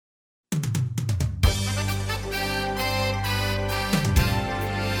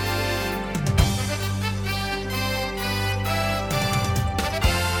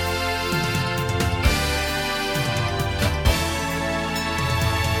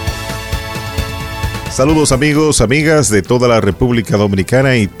Saludos amigos, amigas de toda la República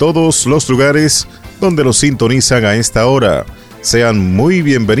Dominicana y todos los lugares donde nos sintonizan a esta hora. Sean muy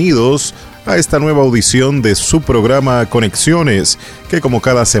bienvenidos a esta nueva audición de su programa Conexiones, que como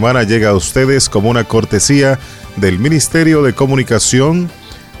cada semana llega a ustedes como una cortesía del Ministerio de Comunicación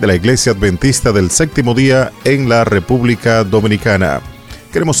de la Iglesia Adventista del Séptimo Día en la República Dominicana.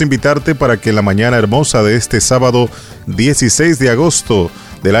 Queremos invitarte para que en la mañana hermosa de este sábado 16 de agosto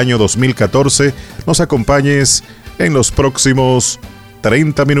del año 2014 nos acompañes en los próximos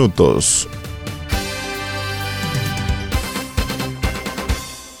 30 minutos.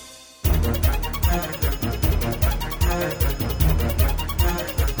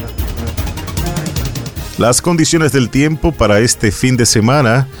 Las condiciones del tiempo para este fin de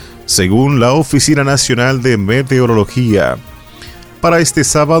semana, según la Oficina Nacional de Meteorología. Para este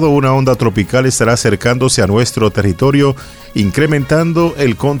sábado, una onda tropical estará acercándose a nuestro territorio, incrementando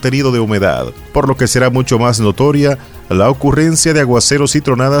el contenido de humedad, por lo que será mucho más notoria la ocurrencia de aguaceros y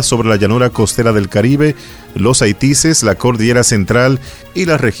tronadas sobre la llanura costera del Caribe, los Haitises, la cordillera central y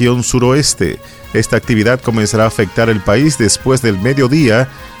la región suroeste. Esta actividad comenzará a afectar el país después del mediodía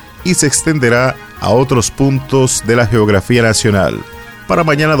y se extenderá a otros puntos de la geografía nacional. Para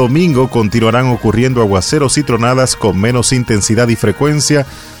mañana domingo continuarán ocurriendo aguaceros y tronadas con menos intensidad y frecuencia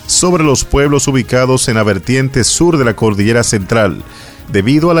sobre los pueblos ubicados en la vertiente sur de la cordillera central,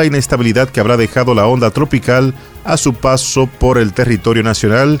 debido a la inestabilidad que habrá dejado la onda tropical a su paso por el territorio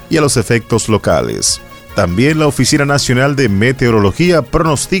nacional y a los efectos locales. También la Oficina Nacional de Meteorología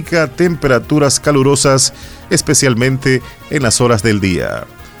pronostica temperaturas calurosas, especialmente en las horas del día.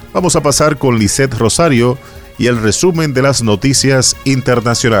 Vamos a pasar con Lisette Rosario y el resumen de las noticias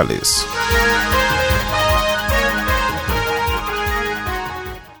internacionales.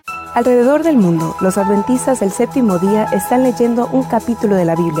 Alrededor del mundo, los adventistas del séptimo día están leyendo un capítulo de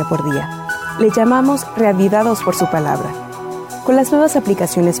la Biblia por día. Le llamamos reavivados por su palabra. Con las nuevas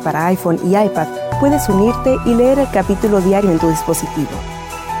aplicaciones para iPhone y iPad, puedes unirte y leer el capítulo diario en tu dispositivo.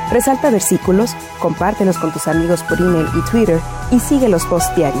 Resalta versículos, compártelos con tus amigos por email y Twitter y sigue los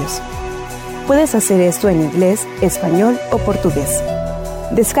posts diarios. Puedes hacer esto en inglés, español o portugués.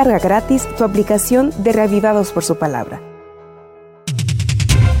 Descarga gratis tu aplicación de Reavivados por su palabra.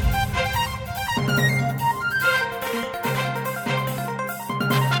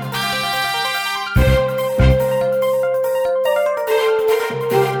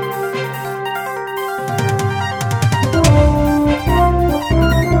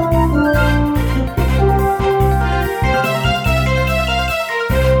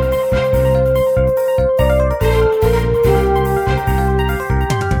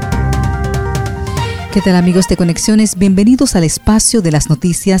 ¿Qué tal amigos de Conexiones? Bienvenidos al espacio de las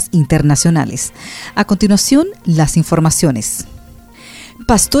noticias internacionales. A continuación, las informaciones.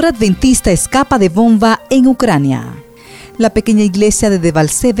 Pastor adventista escapa de bomba en Ucrania. La pequeña iglesia de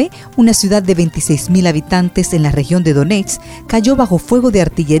Debaltseve, una ciudad de 26,000 habitantes en la región de Donetsk, cayó bajo fuego de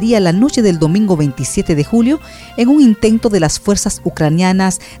artillería la noche del domingo 27 de julio en un intento de las fuerzas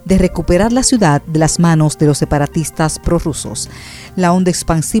ucranianas de recuperar la ciudad de las manos de los separatistas prorrusos. La onda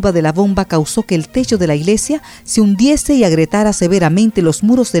expansiva de la bomba causó que el techo de la iglesia se hundiese y agrietara severamente los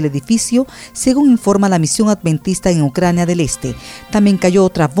muros del edificio, según informa la misión adventista en Ucrania del Este. También cayó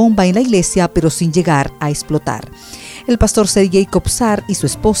otra bomba en la iglesia, pero sin llegar a explotar. El pastor Sergei Kopsar y su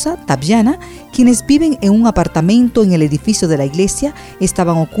esposa, Tabyana, quienes viven en un apartamento en el edificio de la iglesia,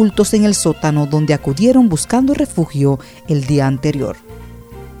 estaban ocultos en el sótano donde acudieron buscando refugio el día anterior.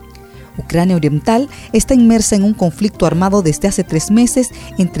 Ucrania Oriental está inmersa en un conflicto armado desde hace 3 meses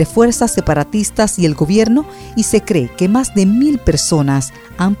entre fuerzas separatistas y el gobierno, y se cree que más de 1,000 personas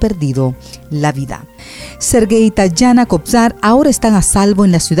han perdido la vida. Sergei y Tabyana Kopsar ahora están a salvo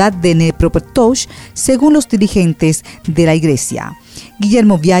en la ciudad de Dnepropetrovsk, según los dirigentes de la iglesia.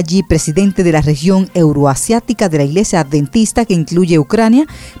 Guillermo Biaggi, presidente de la región euroasiática de la Iglesia Adventista, que incluye Ucrania,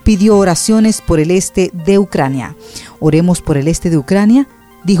 pidió oraciones por el este de Ucrania. Oremos por el este de Ucrania,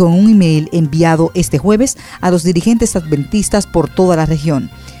 dijo en un email enviado este jueves a los dirigentes adventistas por toda la región.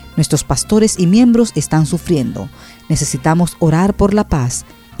 Nuestros pastores y miembros están sufriendo. Necesitamos orar por la paz,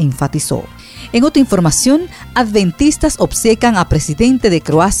 enfatizó. En otra información, adventistas obcecan a presidente de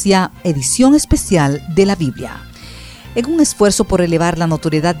Croacia, edición especial de la Biblia. En un esfuerzo por elevar la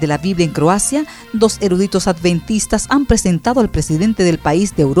notoriedad de la Biblia en Croacia, 2 eruditos adventistas han presentado al presidente del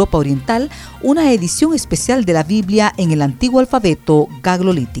país de Europa Oriental una edición especial de la Biblia en el antiguo alfabeto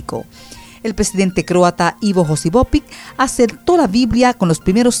gaglolítico. El presidente croata Ivo Josipović acertó la Biblia con los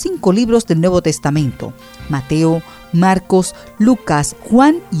primeros 5 libros del Nuevo Testamento: Mateo, Marcos, Lucas,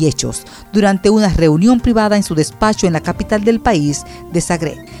 Juan y Hechos, durante una reunión privada en su despacho en la capital del país, de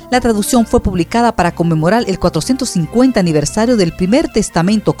Zagreb. La traducción fue publicada para conmemorar el 450 aniversario del primer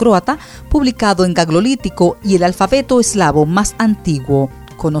testamento croata, publicado en gaglolítico y el alfabeto eslavo más antiguo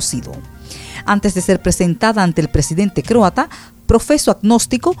conocido. Antes de ser presentada ante el presidente croata, profeso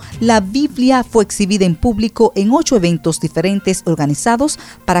agnóstico, la Biblia fue exhibida en público en 8 eventos diferentes organizados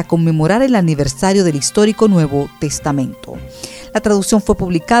para conmemorar el aniversario del histórico Nuevo Testamento. La traducción fue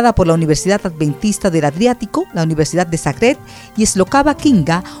publicada por la Universidad Adventista del Adriático, la Universidad de Zagreb y Slokava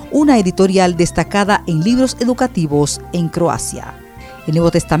Kinga, una editorial destacada en libros educativos en Croacia. El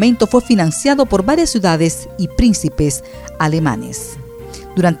Nuevo Testamento fue financiado por varias ciudades y príncipes alemanes.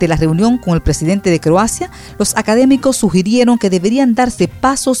 Durante la reunión con el presidente de Croacia, los académicos sugirieron que deberían darse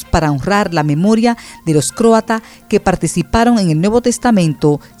pasos para honrar la memoria de los croatas que participaron en el Nuevo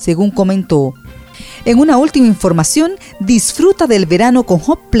Testamento, según comentó. En una última información, disfruta del verano con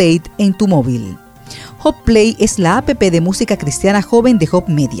HopPlay en tu móvil. HopPlay es la app de música cristiana joven de Hop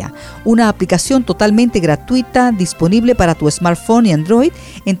Media, una aplicación totalmente gratuita disponible para tu smartphone y Android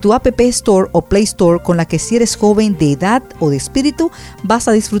en tu App Store o Play Store, con la que si eres joven de edad o de espíritu vas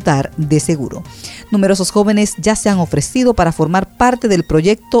a disfrutar de seguro. Numerosos jóvenes ya se han ofrecido para formar parte del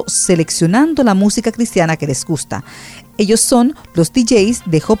proyecto seleccionando la música cristiana que les gusta. Ellos son los DJs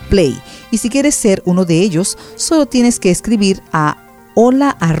de HopPlay y si quieres ser uno de ellos, solo tienes que escribir a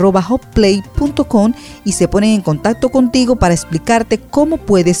hola@hopplay.com y se ponen en contacto contigo para explicarte cómo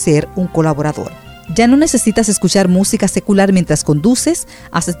puedes ser un colaborador. Ya no necesitas escuchar música secular mientras conduces,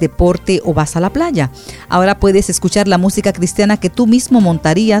 haces deporte o vas a la playa. Ahora puedes escuchar la música cristiana que tú mismo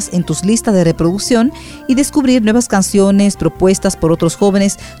montarías en tus listas de reproducción y descubrir nuevas canciones propuestas por otros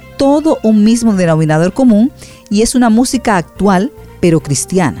jóvenes, todo un mismo denominador común, y es una música actual pero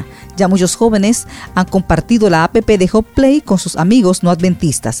cristiana. Ya muchos jóvenes han compartido la app de HopPlay con sus amigos no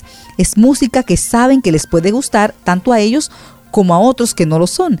adventistas. Es música que saben que les puede gustar tanto a ellos como a otros que no lo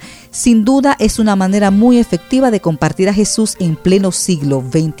son. Sin duda es una manera muy efectiva de compartir a Jesús en pleno siglo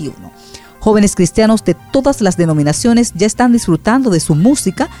XXI. Jóvenes cristianos de todas las denominaciones ya están disfrutando de su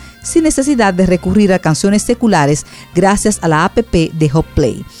música sin necesidad de recurrir a canciones seculares gracias a la app de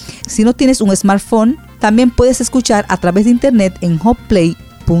HopPlay. Si no tienes un smartphone, también puedes escuchar a través de internet en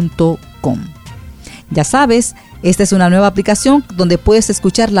hopplay.com. Ya sabes, esta es una nueva aplicación donde puedes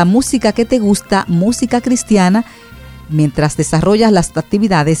escuchar la música que te gusta, música cristiana, mientras desarrollas las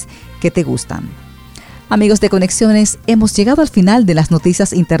actividades que te gustan. Amigos de Conexiones, hemos llegado al final de las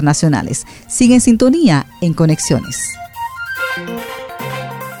noticias internacionales. Sigue en sintonía en Conexiones.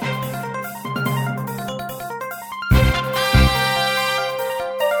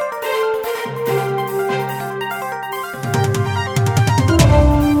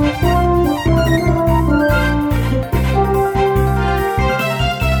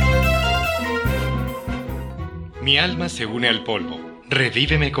 Mi alma se une al polvo.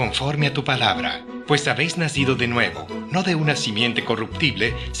 Revíveme conforme a tu palabra, pues habéis nacido de nuevo, no de una simiente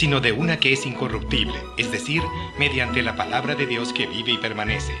corruptible, sino de una que es incorruptible, es decir, mediante la palabra de Dios que vive y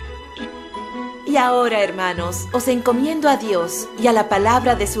permanece. Y ahora, hermanos, os encomiendo a Dios y a la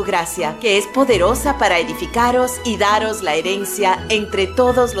palabra de su gracia, que es poderosa para edificaros y daros la herencia entre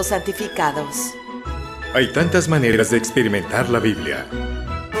todos los santificados. Hay tantas maneras de experimentar la Biblia.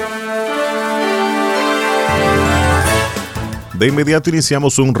 De inmediato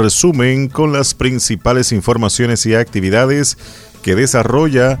iniciamos un resumen con las principales informaciones y actividades que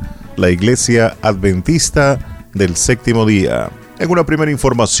desarrolla la Iglesia Adventista del Séptimo Día. En una primera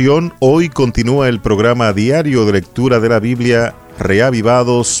información, hoy continúa el programa diario de lectura de la Biblia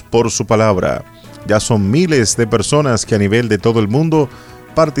Reavivados por su Palabra. Ya son miles de personas que a nivel de todo el mundo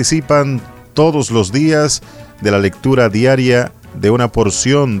participan todos los días de la lectura diaria de una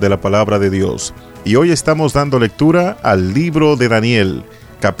porción de la Palabra de Dios. Y hoy estamos dando lectura al libro de Daniel,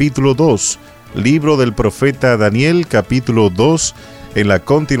 capítulo 2, libro del profeta Daniel, capítulo 2, en la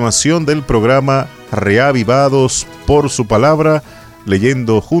continuación del programa Reavivados por su Palabra,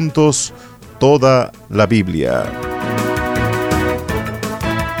 leyendo juntos toda la Biblia.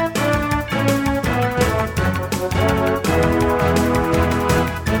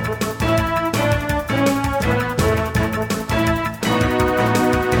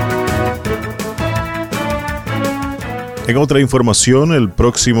 En otra información, el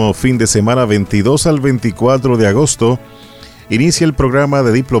próximo fin de semana 22 al 24 de agosto inicia el programa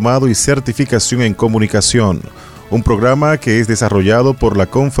de Diplomado y Certificación en Comunicación, un programa que es desarrollado por la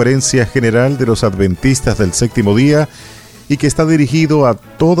Conferencia General de los Adventistas del Séptimo Día y que está dirigido a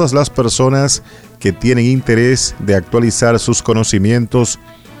todas las personas que tienen interés de actualizar sus conocimientos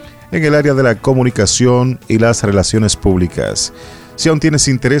en el área de la comunicación y las relaciones públicas. Si aún tienes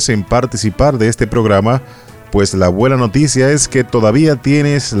interés en participar de este programa, pues la buena noticia es que todavía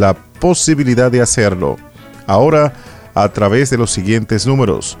tienes la posibilidad de hacerlo. Ahora, a través de los siguientes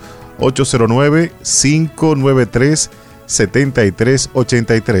números: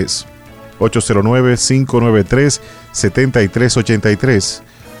 809-593-7383, 809-593-7383,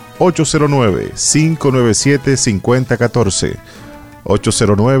 809-597-5014,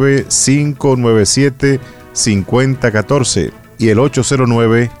 809-597-5014 y el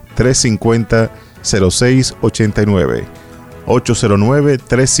 809-350-0689,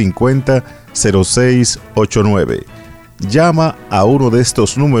 809-350-0689. Llama a uno de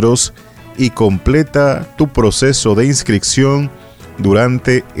estos números y completa tu proceso de inscripción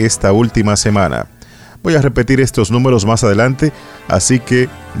durante esta última semana. Voy a repetir estos números más adelante, así que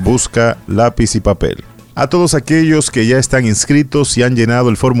busca lápiz y papel. A todos aquellos que ya están inscritos y han llenado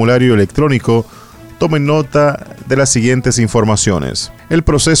el formulario electrónico, tomen nota de las siguientes informaciones. El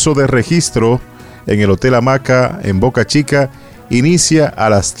proceso de registro en el Hotel Hamaca en Boca Chica inicia a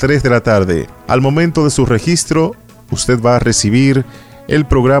las 3 de la tarde. Al momento de su registro, usted va a recibir el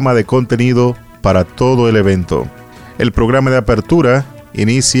programa de contenido para todo el evento. El programa de apertura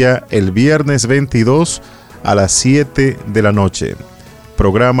inicia el viernes 22 a las 7 de la noche.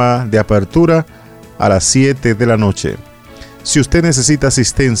 Programa de apertura a las 7 de la noche. Si usted necesita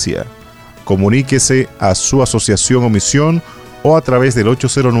asistencia, comuníquese a su asociación o misión o a través del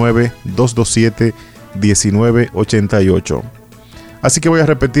 809-227-1988. Así que voy a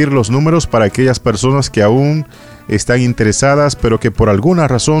repetir los números para aquellas personas que aún están interesadas, pero que por alguna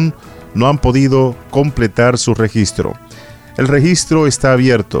razón no han podido completar su registro. El registro está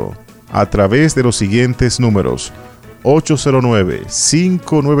abierto a través de los siguientes números: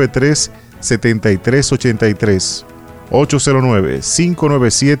 809-593-7383,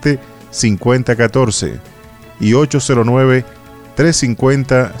 809-597-5014 y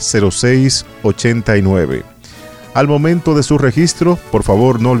 809-350-0689. Al momento de su registro, por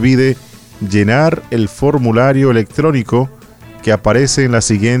favor no olvide llenar el formulario electrónico que aparece en la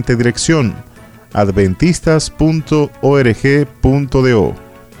siguiente dirección: adventistas.org.do,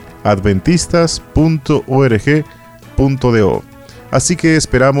 adventistas.org.do. Así que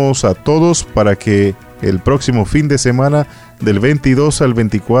esperamos a todos para que el próximo fin de semana, del 22 al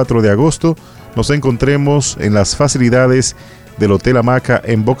 24 de agosto, nos encontremos en las facilidades del Hotel Hamaca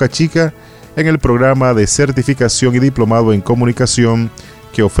en Boca Chica, en el programa de certificación y diplomado en comunicación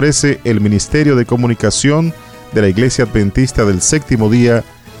que ofrece el Ministerio de Comunicación de la Iglesia Adventista del Séptimo Día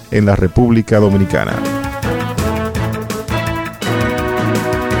en la República Dominicana.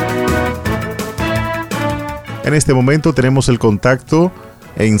 En este momento tenemos el contacto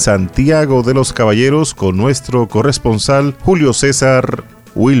en Santiago de los Caballeros con nuestro corresponsal Julio César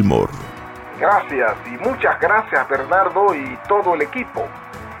Wilmore. Gracias y muchas gracias, Bernardo y todo el equipo.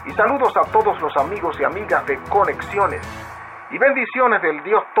 Y saludos a todos los amigos y amigas de Conexiones. Y bendiciones del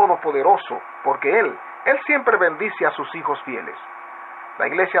Dios Todopoderoso, porque Él siempre bendice a sus hijos fieles. La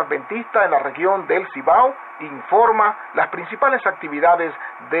Iglesia Adventista en la región del Cibao informa las principales actividades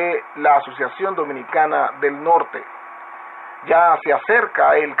de la Asociación Dominicana del Norte. Ya se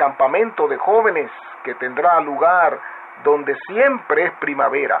acerca el campamento de jóvenes que tendrá lugar donde siempre es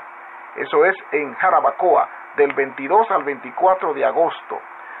primavera. Eso es en Jarabacoa, del 22 al 24 de agosto.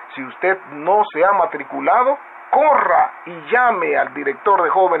 Si usted no se ha matriculado, corra y llame al director de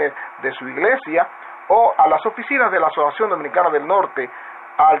jóvenes de su iglesia o a las oficinas de la Asociación Dominicana del Norte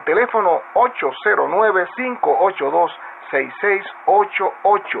al teléfono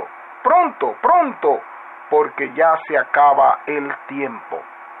 809-582-6688. Pronto, porque ya se acaba el tiempo.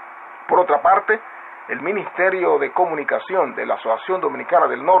 Por otra parte, el Ministerio de Comunicación de la Asociación Dominicana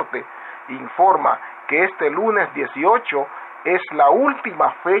del Norte informa que este lunes 18 es la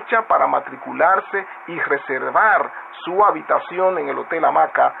última fecha para matricularse y reservar su habitación en el Hotel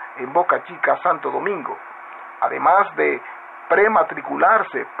Hamaca en Boca Chica, Santo Domingo. Además de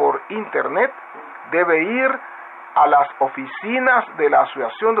prematricularse por internet, debe ir a las oficinas de la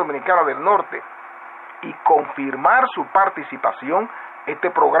Asociación Dominicana del Norte y confirmar su participación.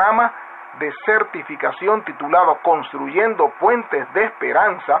 Este programa de certificación titulado Construyendo Puentes de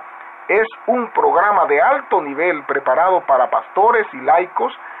Esperanza es un programa de alto nivel preparado para pastores y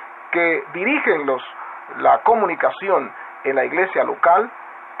laicos que dirigen la comunicación en la iglesia local,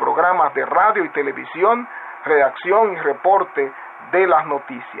 programas de radio y televisión, redacción y reporte de las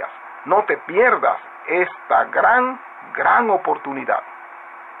noticias. No te pierdas esta gran oportunidad.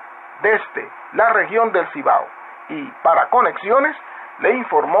 Desde la región del Cibao y para Conexiones, le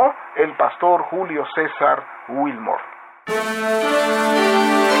informó el pastor Julio César Wilmore.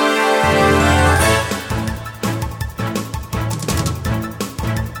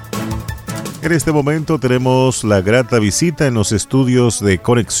 En este momento tenemos la grata visita en los estudios de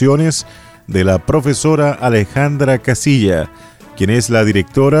Conexiones de la profesora Alejandra Casilla, quien es la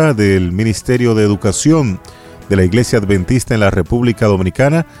directora del Ministerio de Educación de la Iglesia Adventista en la República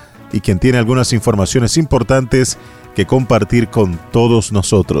Dominicana y quien tiene algunas informaciones importantes que compartir con todos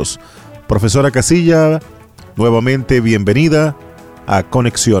nosotros. Profesora Casilla, nuevamente bienvenida a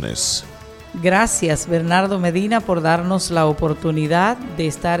Conexiones. Gracias, Bernardo Medina, por darnos la oportunidad de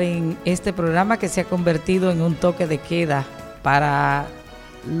estar en este programa que se ha convertido en un toque de queda para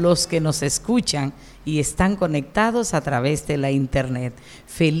los que nos escuchan y están conectados a través de la internet.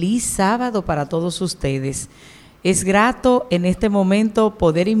 Feliz sábado para todos ustedes. Es grato en este momento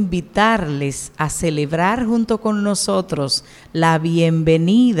poder invitarles a celebrar junto con nosotros la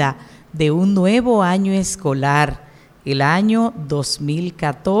bienvenida de un nuevo año escolar. El año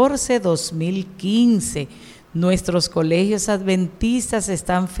 2014-2015, nuestros colegios adventistas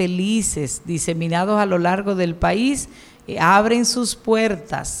están felices, diseminados a lo largo del país, abren sus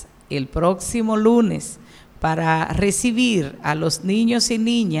puertas el próximo lunes para recibir a los niños y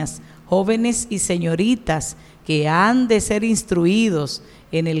niñas, jóvenes y señoritas que han de ser instruidos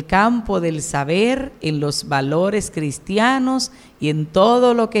en el campo del saber, en los valores cristianos y en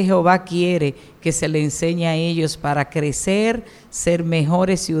todo lo que Jehová quiere que se le enseñe a ellos para crecer, ser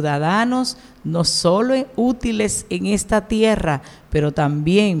mejores ciudadanos, no solo útiles en esta tierra, pero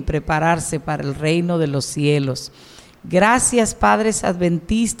también prepararse para el reino de los cielos. Gracias, padres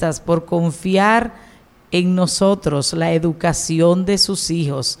adventistas, por confiar en nosotros la educación de sus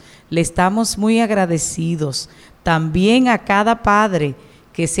hijos. Le estamos muy agradecidos. También a cada padre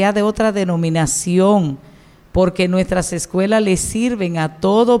que sea de otra denominación, porque nuestras escuelas les sirven a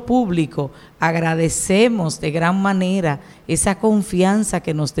todo público. Agradecemos de gran manera esa confianza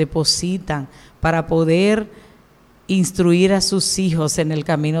que nos depositan para poder instruir a sus hijos en el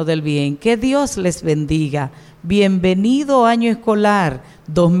camino del bien. Que Dios les bendiga. Bienvenido año escolar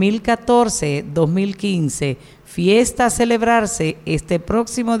 2014-2015. Fiesta a celebrarse este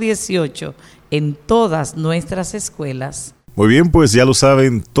próximo 18 en todas nuestras escuelas. Muy bien, pues ya lo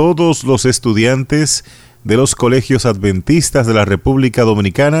saben todos los estudiantes de los colegios adventistas de la República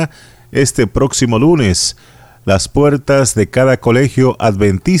Dominicana. Este próximo lunes, las puertas de cada colegio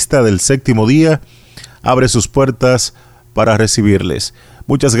adventista del séptimo día abre sus puertas para recibirles.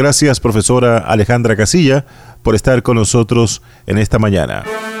 Muchas gracias, profesora Alejandra Casilla, por estar con nosotros en esta mañana.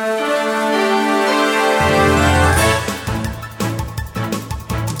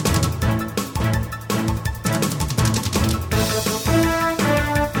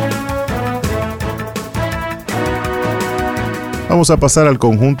 Vamos a pasar al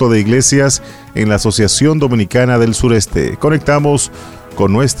conjunto de iglesias en la Asociación Dominicana del Sureste. Conectamos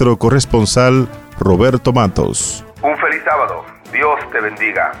con nuestro corresponsal Roberto Matos. Un feliz sábado. Dios te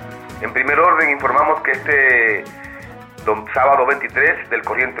bendiga. En primer orden informamos que este sábado 23 del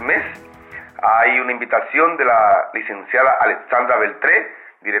corriente mes hay una invitación de la licenciada Alexandra Beltré,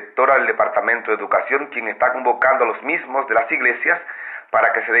 directora del Departamento de Educación, quien está convocando a los mismos de las iglesias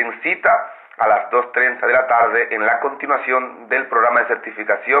para que se den cita a las 2:30 de la tarde en la continuación del programa de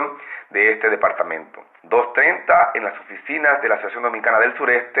certificación de este departamento. 2:30 en las oficinas de la Asociación Dominicana del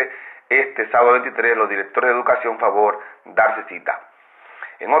Sureste, este sábado 23, los directores de educación, favor, darse cita.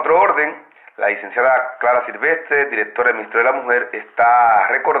 En otro orden, la licenciada Clara Silvestre, directora del Ministerio de la Mujer, está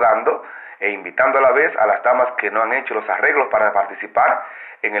recordando e invitando a la vez a las damas que no han hecho los arreglos para participar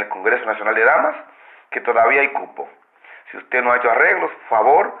en el Congreso Nacional de Damas, que todavía hay cupo. Si usted no ha hecho arreglos,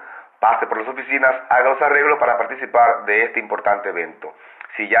 favor, pase por las oficinas, haga los arreglos para participar de este importante evento.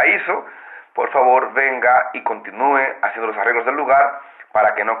 Si ya hizo, por favor venga y continúe haciendo los arreglos del lugar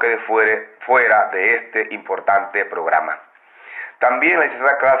para que no quede fuera de este importante programa. También la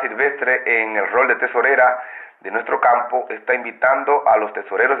licenciada Clara Silvestre, en el rol de tesorera de nuestro campo, está invitando a los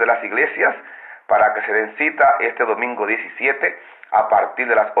tesoreros de las iglesias para que se den cita este domingo 17 a partir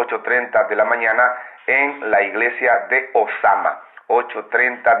de las 8:30 de la mañana en la iglesia de Osama.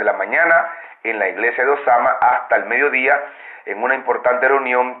 8:30 de la mañana en la iglesia de Osama hasta el mediodía en una importante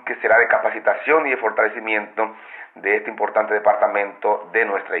reunión que será de capacitación y de fortalecimiento de este importante departamento de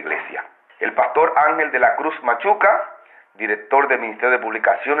nuestra iglesia. El pastor Ángel de la Cruz Machuca, director del Ministerio de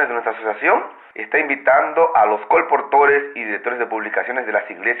Publicaciones de nuestra asociación, está invitando a los colportores y directores de publicaciones de las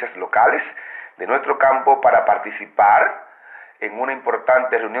iglesias locales de nuestro campo para participar en una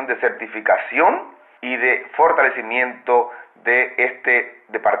importante reunión de certificación y de fortalecimiento de este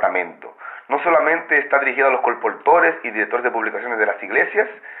departamento. No solamente está dirigido a los colportores y directores de publicaciones de las iglesias,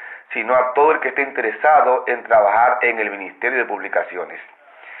 sino a todo el que esté interesado en trabajar en el Ministerio de Publicaciones.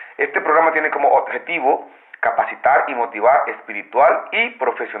 Este programa tiene como objetivo capacitar y motivar espiritual y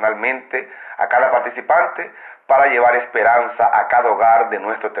profesionalmente a cada participante para llevar esperanza a cada hogar de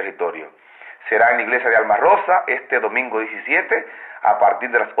nuestro territorio. Será en la iglesia de Alma Rosa este domingo 17 a partir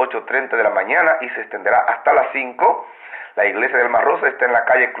de las 8:30 de la mañana y se extenderá hasta las 5. La iglesia de Alma Rosa está en la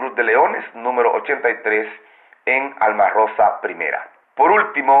calle Cruz de Leones, número 83, en Alma Rosa Primera. Por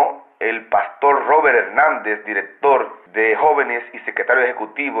último, el pastor Robert Hernández, director de jóvenes y secretario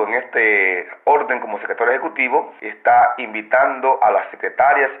ejecutivo en este orden como secretario ejecutivo, está invitando a las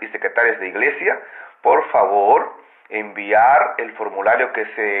secretarias y secretarias de iglesia, por favor, enviar el formulario que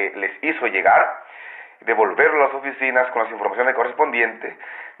se les hizo llegar, devolverlo a las oficinas con las informaciones correspondientes,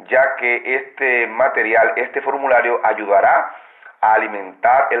 ya que este material, este formulario ayudará a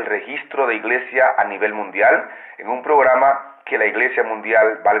alimentar el registro de iglesia a nivel mundial en un programa que la Iglesia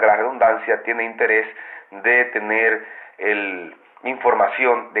Mundial, valga la redundancia, tiene interés de tener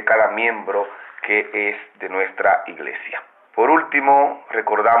información de cada miembro que es de nuestra iglesia. Por último,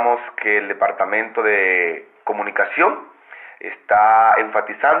 recordamos que el Departamento de Comunicación está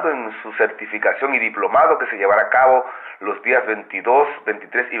enfatizando en su certificación y diplomado que se llevará a cabo los días 22,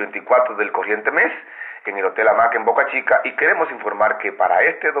 23 y 24 del corriente mes en el Hotel Hamaca en Boca Chica, y queremos informar que para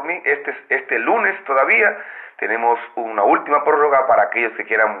este lunes todavía tenemos una última prórroga para aquellos que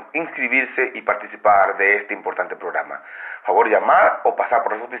quieran inscribirse y participar de este importante programa. Favor llamar o pasar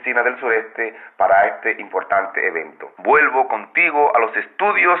por las oficinas del sureste para este importante evento. Vuelvo contigo a los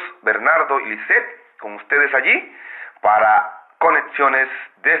estudios, Bernardo y Lisette, con ustedes allí para Conexiones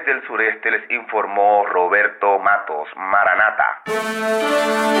desde el sureste. Les informó Roberto Matos. Maranata.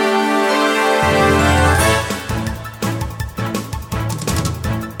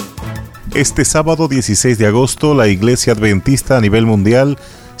 Este sábado 16 de agosto, la Iglesia Adventista a nivel mundial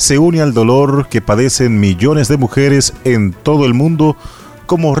se une al dolor que padecen millones de mujeres en todo el mundo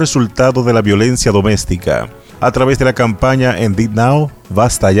como resultado de la violencia doméstica. A través de la campaña EndItNow,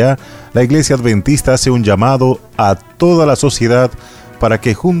 Basta Ya, la Iglesia Adventista hace un llamado a toda la sociedad para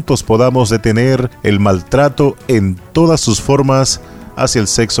que juntos podamos detener el maltrato en todas sus formas hacia el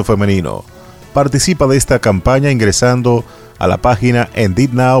sexo femenino. Participa de esta campaña ingresando a la página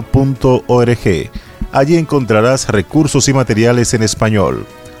enditnow.org. Allí encontrarás recursos y materiales en español.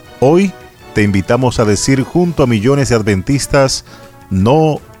 Hoy te invitamos a decir junto a millones de adventistas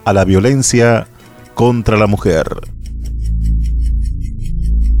no a la violencia contra la mujer.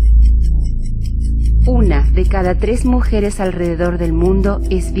 1 de cada 3 mujeres alrededor del mundo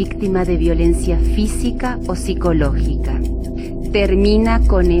es víctima de violencia física o psicológica. Termina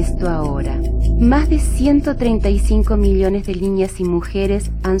con esto ahora. Más de 135 millones de niñas y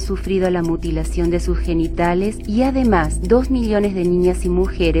mujeres han sufrido la mutilación de sus genitales y además 2 millones de niñas y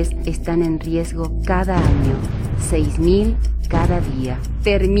mujeres están en riesgo cada año, 6.000 cada día.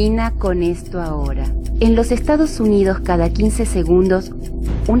 Termina con esto ahora. En los Estados Unidos, cada 15 segundos,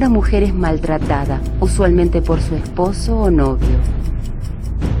 una mujer es maltratada, usualmente por su esposo o novio.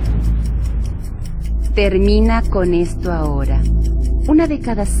 Termina con esto ahora. 1 de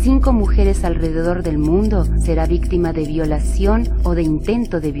cada 5 mujeres alrededor del mundo será víctima de violación o de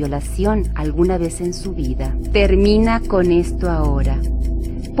intento de violación alguna vez en su vida. Termina con esto ahora.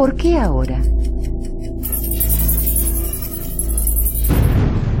 ¿Por qué ahora?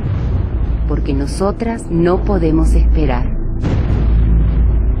 Porque nosotras no podemos esperar.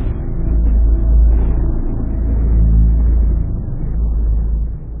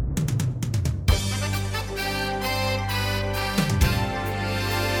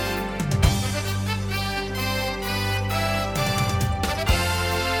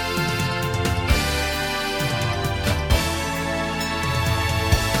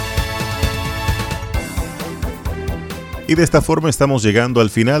 Y de esta forma estamos llegando al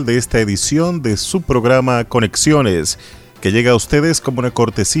final de esta edición de su programa Conexiones, que llega a ustedes como una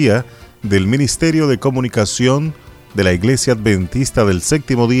cortesía del Ministerio de Comunicación de la Iglesia Adventista del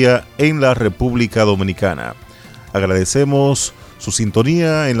Séptimo Día en la República Dominicana. Agradecemos su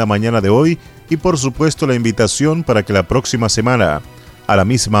sintonía en la mañana de hoy y por supuesto la invitación para que la próxima semana, a la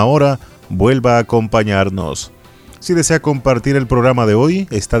misma hora, vuelva a acompañarnos. Si desea compartir el programa de hoy,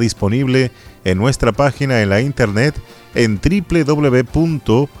 está disponible en nuestra página en la internet en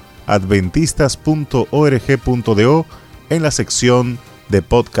www.adventistas.org.do en la sección de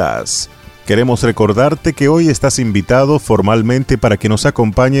podcast. Queremos recordarte que hoy estás invitado formalmente para que nos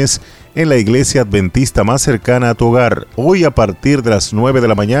acompañes en la iglesia adventista más cercana a tu hogar. Hoy a partir de las 9 de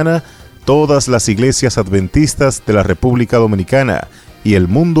la mañana, todas las iglesias adventistas de la República Dominicana y el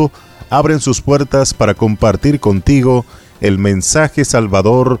mundo abren sus puertas para compartir contigo el mensaje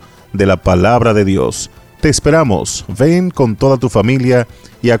salvador de la palabra de Dios. Te esperamos, ven con toda tu familia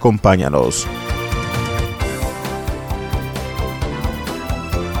y acompáñanos.